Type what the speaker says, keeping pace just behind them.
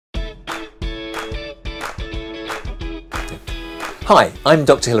Hi, I'm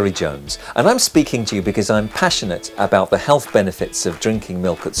Dr. Hilary Jones, and I'm speaking to you because I'm passionate about the health benefits of drinking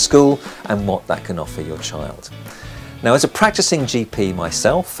milk at school and what that can offer your child. Now, as a practicing GP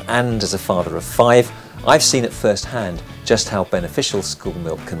myself and as a father of 5, I've seen at first hand just how beneficial school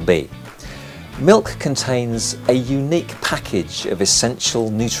milk can be. Milk contains a unique package of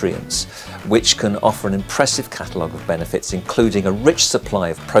essential nutrients which can offer an impressive catalogue of benefits, including a rich supply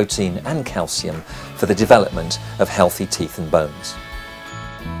of protein and calcium for the development of healthy teeth and bones.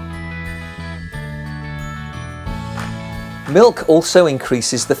 Milk also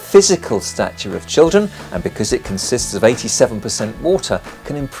increases the physical stature of children, and because it consists of 87% water,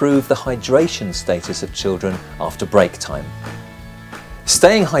 can improve the hydration status of children after break time.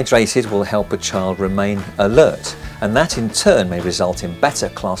 Staying hydrated will help a child remain alert, and that in turn may result in better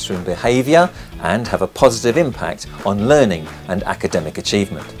classroom behaviour and have a positive impact on learning and academic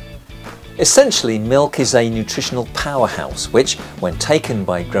achievement. Essentially, milk is a nutritional powerhouse which, when taken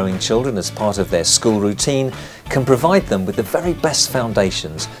by growing children as part of their school routine, can provide them with the very best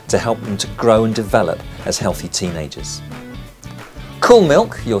foundations to help them to grow and develop as healthy teenagers. Cool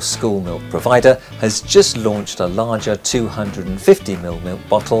Milk, your school milk provider, has just launched a larger 250ml milk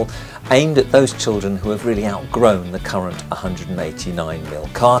bottle aimed at those children who have really outgrown the current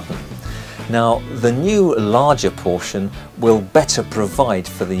 189ml carton. Now, the new larger portion will better provide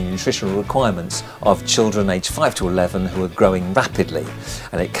for the nutritional requirements of children aged 5 to 11 who are growing rapidly,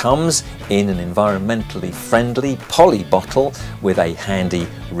 and it comes in an environmentally friendly poly bottle with a handy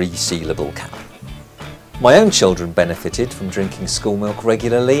resealable cap. My own children benefited from drinking school milk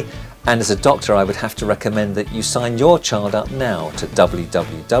regularly, and as a doctor I would have to recommend that you sign your child up now to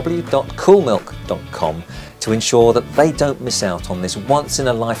www.coolmilk.com to ensure that they don't miss out on this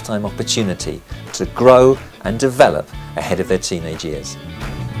once-in-a-lifetime opportunity to grow and develop ahead of their teenage years.